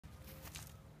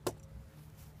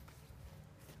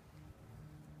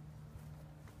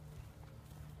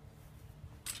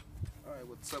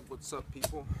What's up,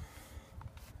 people?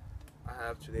 I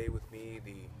have today with me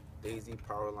the Daisy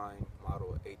Powerline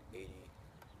Model 880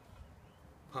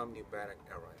 pump pneumatic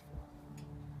air rifle.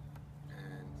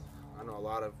 And I know a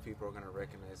lot of people are going to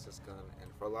recognize this gun,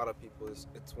 and for a lot of people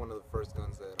it's one of the first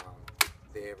guns that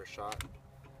they ever shot.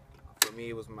 For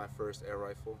me, it was my first air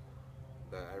rifle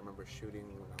that I remember shooting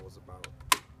when I was about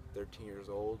 13 years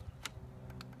old.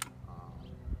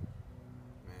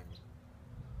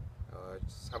 I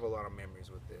just have a lot of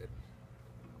memories with it.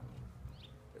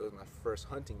 It was my first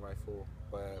hunting rifle,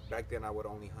 but back then I would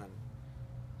only hunt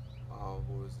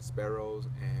sparrows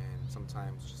and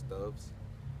sometimes just doves.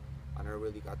 I never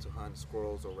really got to hunt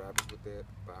squirrels or rabbits with it,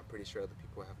 but I'm pretty sure other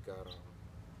people have got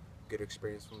good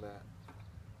experience from that.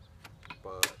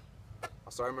 But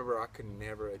also I remember I could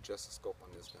never adjust the scope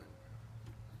on this gun.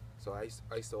 So I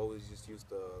used to always just use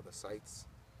the sights,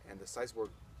 and the sights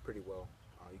work pretty well.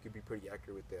 You could be pretty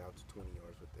accurate with it, out to 20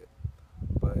 yards with it,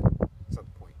 but it's not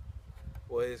the point.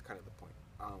 Well, it is kind of the point.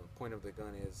 The point of the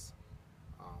gun is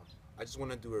I just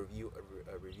want to do a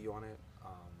review on it,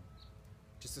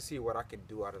 just to see what I can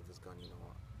do out of this gun. You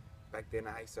know, back then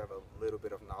I used to have a little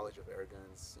bit of knowledge of air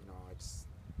guns. You know,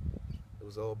 it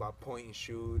was all about point and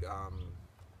shoot.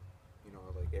 You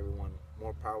know, like everyone,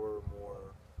 more power,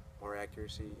 more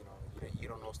accuracy. You know, you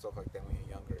don't know stuff like that when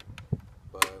you're younger.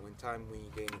 But when you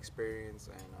gain experience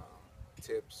and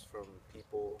tips from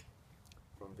people,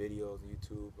 from videos,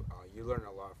 YouTube, you learn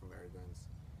a lot from air guns.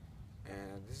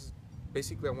 And this is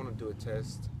basically, I want to do a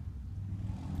test.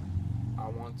 I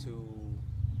want to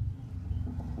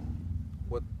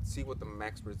see what the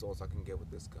max results I can get with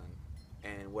this gun.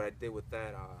 And what I did with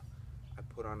that, I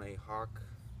put on a Hawk.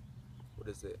 What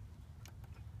is it?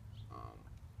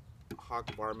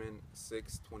 Hawk Varmin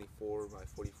 624 by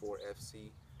 44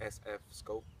 FC SF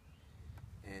scope,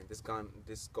 and this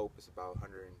scope is about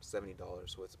 $170,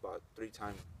 so it's about 3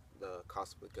 times the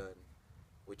cost of the gun,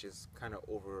 which is kind of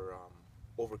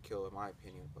overkill in my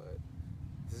opinion. But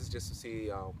this is just to see,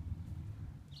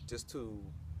 just to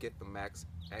get the max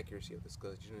accuracy of this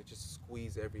gun. You know, just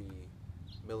squeeze every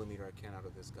millimeter I can out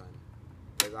of this gun,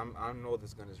 because I know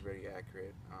this gun is very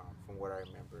accurate from what I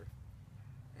remember.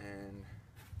 And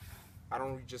I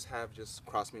don't just have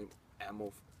crossmate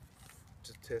ammo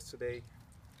to test today.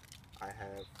 I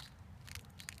have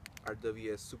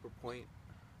RWS Super Point.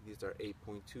 These are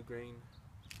 8.2 grain.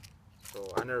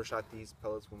 So I never shot these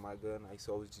pellets with my gun. I used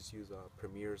to always just use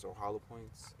Premiers or hollow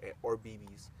points or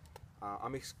BBs.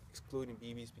 I'm excluding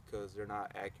BBs because they're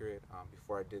not accurate.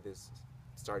 Before I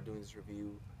started doing this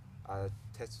review, I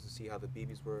tested to see how the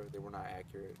BBs were. They were not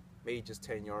accurate. Maybe just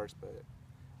 10 yards, but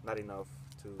not enough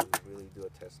to really do a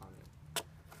test on it.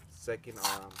 Second,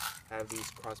 I have these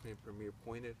Crossman Premier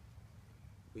pointed,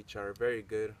 which are very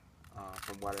good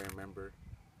from what I remember.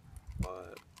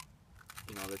 But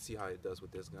you know, let's see how it does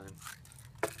with this gun.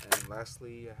 And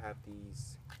lastly, I have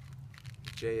these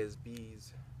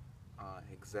JSB's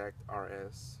Exact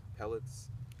RS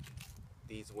pellets.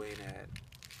 These weigh in at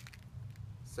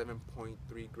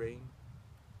 7.3 grain,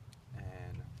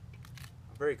 and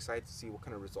I'm very excited to see what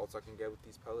kind of results I can get with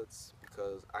these pellets,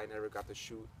 because I never got to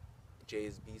shoot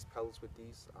JSB's pellets with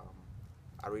these.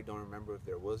 I really don't remember if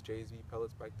there was JSB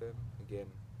pellets back then.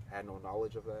 Again, I had no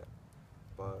knowledge of that.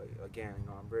 But again, you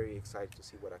know, I'm very excited to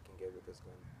see what I can get with this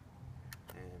gun,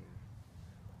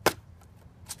 and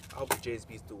I hope the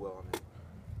JSBs do well on it.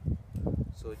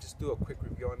 So just do a quick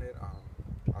review on it.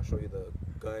 I'll show you the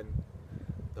gun,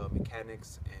 the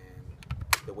mechanics, and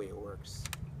the way it works.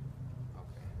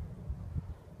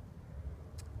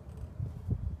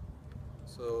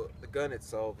 So the gun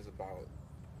itself is about,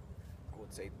 I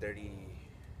would say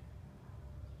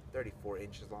 34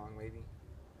 inches long maybe.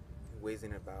 It weighs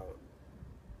in about,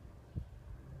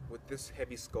 with this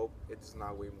heavy scope, it does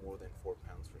not weigh more than 4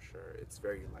 pounds for sure. It's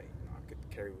very light. You know, I could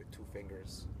carry with 2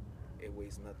 fingers. It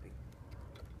weighs nothing.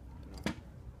 You know?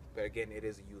 But again, it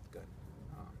is a youth gun.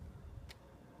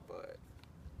 But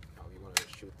you know, if you want to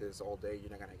shoot this all day, you're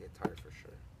not gonna get tired for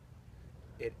sure.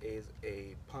 It is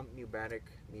a pump pneumatic,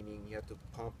 meaning you have to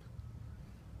pump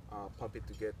it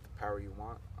to get the power you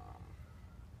want.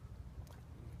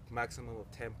 Maximum of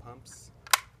 10 pumps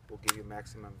will give you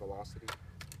maximum velocity.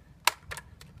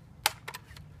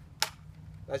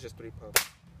 That's just 3 pumps,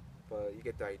 but you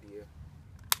get the idea.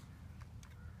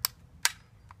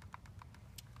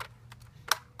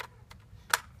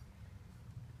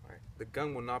 Alright, the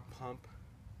gun will not pump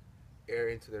air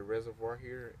into the reservoir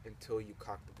here until you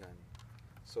cock the gun.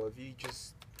 So if you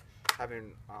just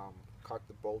haven't cocked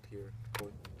the bolt here,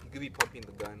 you could be pumping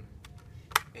the gun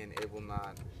and it will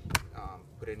not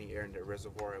put any air in the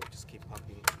reservoir. It will just keep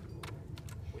pumping,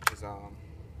 which is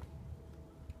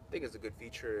think it's a good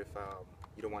feature if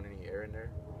you don't want any air in there.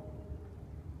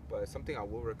 But something I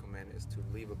will recommend is to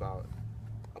leave about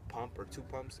a pump or 2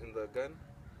 pumps in the gun,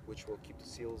 which will keep the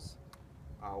seals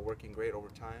working great over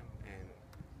time, and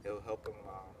it'll help them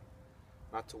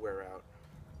not to wear out.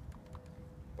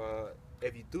 But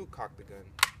if you do cock the gun,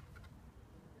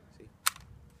 see,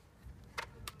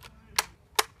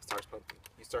 it starts pumping.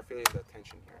 You start feeling the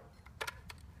tension here.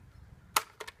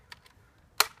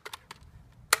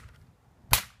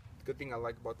 The good thing I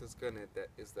like about this gun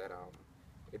is that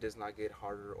it does not get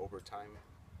harder over time.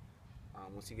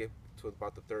 Once you get to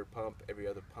about the 3rd pump, every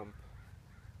other pump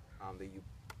that you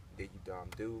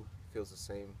do feels the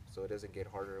same, so it doesn't get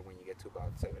harder when you get to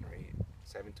about 7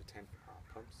 to 10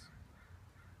 pumps,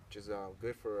 which is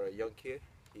good for a young kid.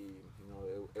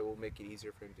 It will make it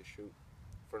easier for him to shoot.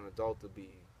 For an adult, it'll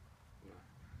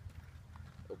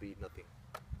be nothing.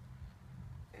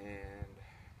 And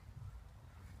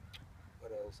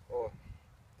what else? Oh,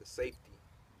 the safety.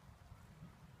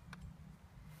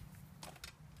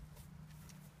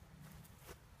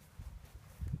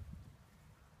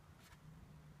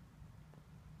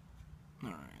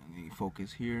 Alright, let me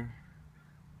focus here.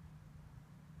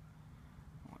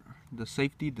 The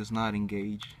safety does not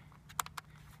engage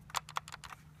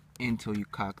until you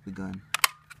cock the gun.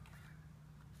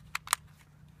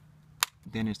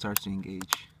 Then it starts to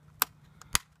engage.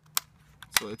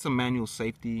 So it's a manual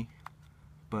safety,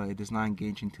 but it does not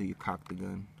engage until you cock the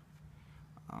gun,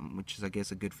 which is, I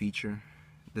guess, a good feature.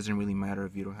 It doesn't really matter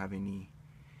if you don't have any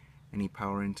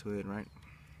power into it, right?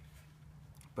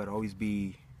 But always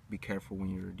be careful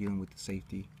when you're dealing with the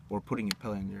safety or putting a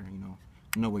pellet in there.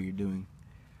 Know what you're doing.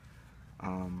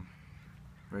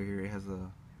 Right here it has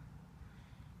a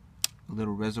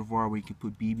little reservoir where you can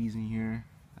put BBs in here.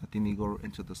 I think they go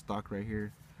into the stock right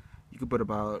here. You could put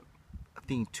about, I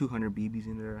think, 200 BBs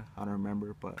in there. I don't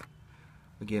remember, but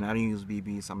again, I don't use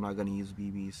BBs. I'm not gonna use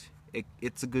BBs.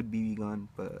 It's a good BB gun,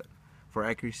 but for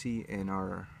accuracy and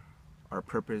our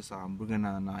purpose, we're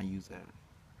gonna not use that.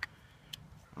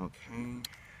 Okay.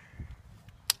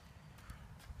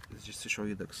 This is just to show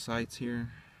you the sights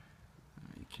here.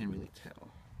 You can't really tell.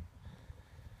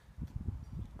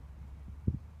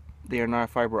 They are not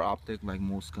fiber optic like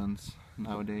most guns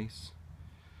nowadays,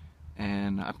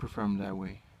 and I prefer them that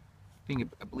way.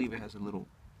 I believe it has a little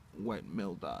white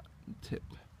mil dot tip.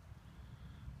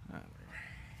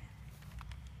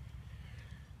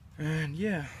 And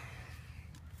yeah,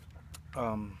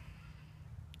 I'm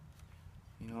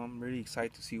really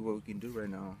excited to see what we can do right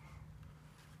now.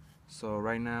 So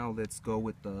right now, let's go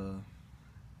and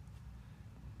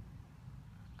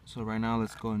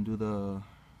do the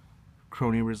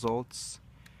Chrony results.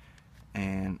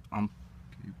 And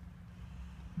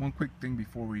one quick thing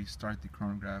before we start the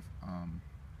chronograph.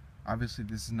 Obviously,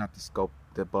 this is not the scope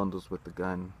that bundles with the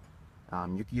gun.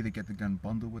 You can either get the gun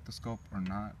bundled with the scope or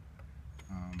not.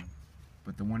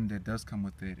 But the one that does come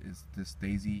with it is this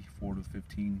Daisy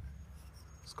 4-15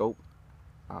 scope.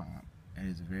 It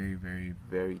is a very, very,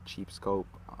 very cheap scope.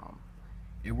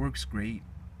 It works great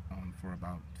for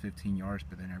about 15 yards,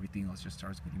 but then everything else just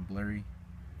starts getting blurry.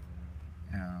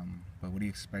 But what do you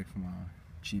expect from a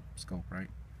cheap scope, right?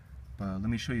 But let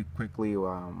me show you quickly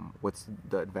what's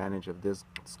the advantage of this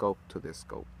scope to this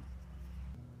scope.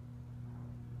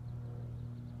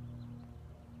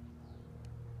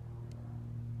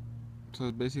 So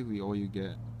it's basically all you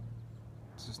get.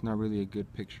 It's just not really a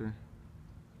good picture.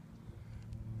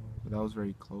 But that was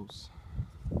very close.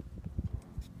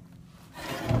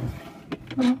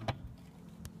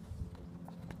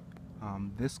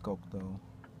 This scope though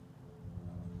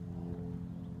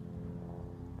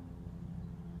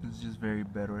is just very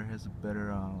better. It has a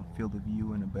better field of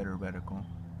view and a better reticle.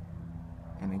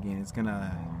 And again, it's gonna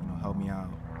help me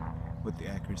out with the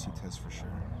accuracy test for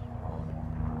sure.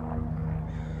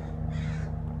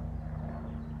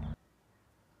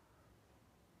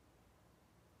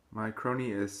 My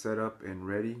Chrony is set up and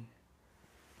ready.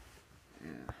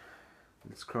 Yeah.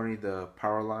 This Chrony, the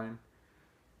Powerline,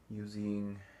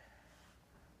 using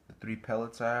the 3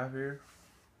 pellets I have here.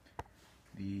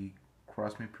 The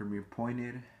Crosman Premier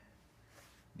Pointed,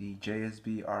 the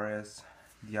JSB RS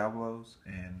Diablos,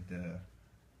 and the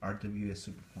RWS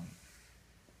Super Point.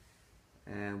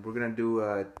 And we're gonna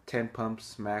do 10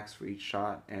 pumps max for each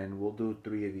shot, and we'll do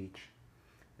 3 of each.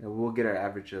 And we'll get an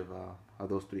average of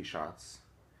those 3 shots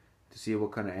to see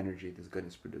what kind of energy this gun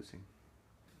is producing.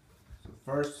 So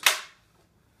first,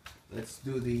 let's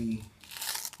do the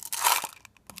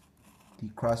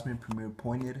Crosman Premier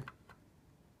Pointed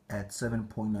at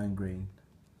 7.9 grain.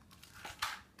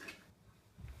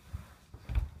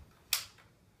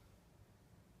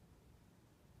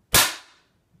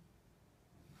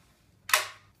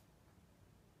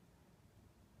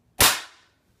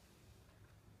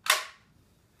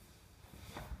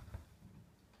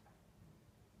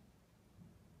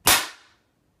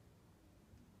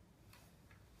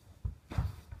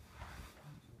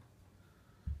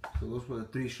 those were the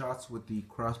 3 shots with the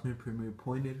Craftsman Premier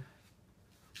pointed.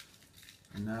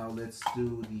 And now let's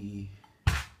do these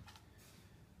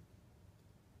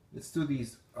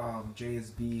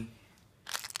JSB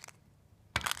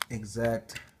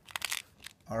exact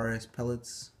RS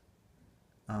pellets.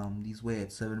 These weigh at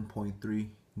 7.3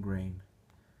 grain.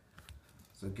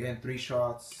 So again, 3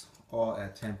 shots, all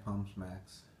at 10 pumps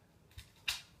max.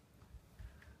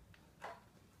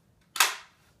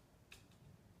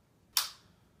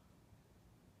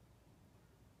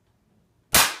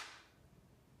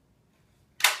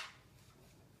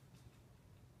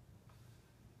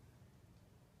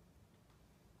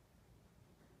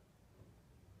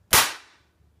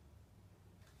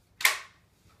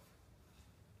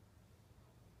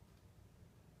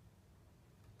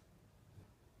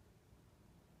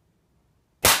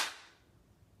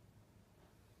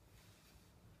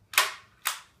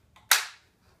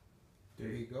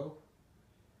 There you go.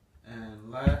 And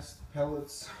last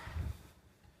pellets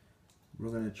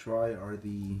we're gonna try are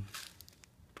the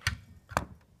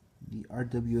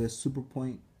RWS Super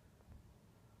Point.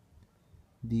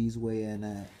 These weigh in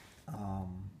at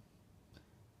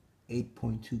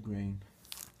 8.2 grain.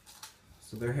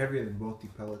 So they're heavier than both the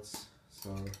pellets.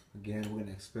 So again, we're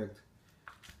gonna expect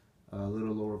a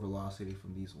little lower velocity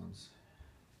from these ones.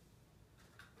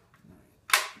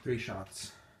 3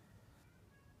 shots.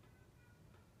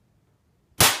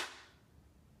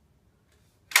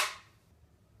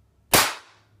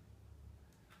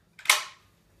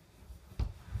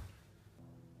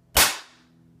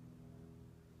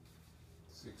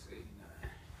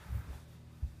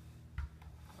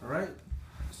 Alright,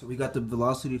 so we got the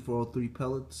velocity for all 3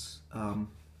 pellets.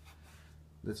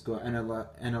 Let's go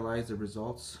analyze the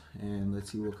results and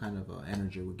let's see what kind of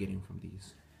energy we're getting from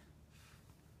these.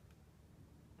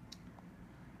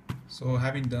 So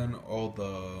having done all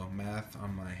the math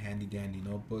on my handy dandy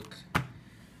notebook,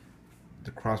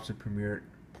 the Craftsman Premier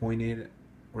pointed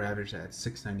were averaged at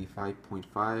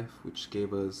 695.5, which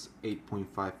gave us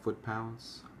 8.5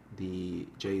 foot-pounds. The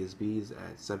JSBs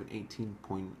at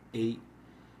 718.8,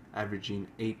 averaging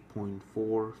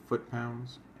 8.4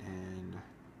 foot-pounds, and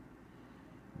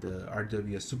the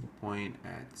RWS Super Point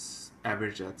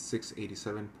averaged at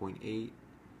 687.8,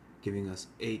 giving us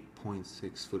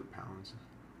 8.6 foot-pounds,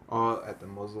 all at the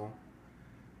muzzle.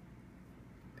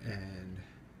 And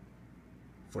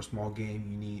for small game,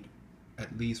 you need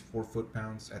at least 4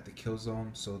 foot-pounds at the kill zone.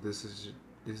 So this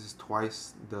is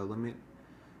twice the limit.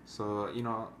 So you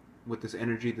know, with this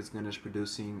energy this gun is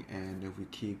producing, and if we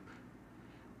keep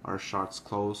our shots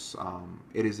close,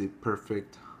 it is a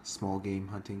perfect small game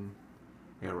hunting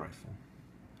air rifle.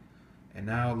 And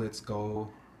now let's go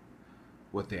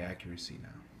with the accuracy now.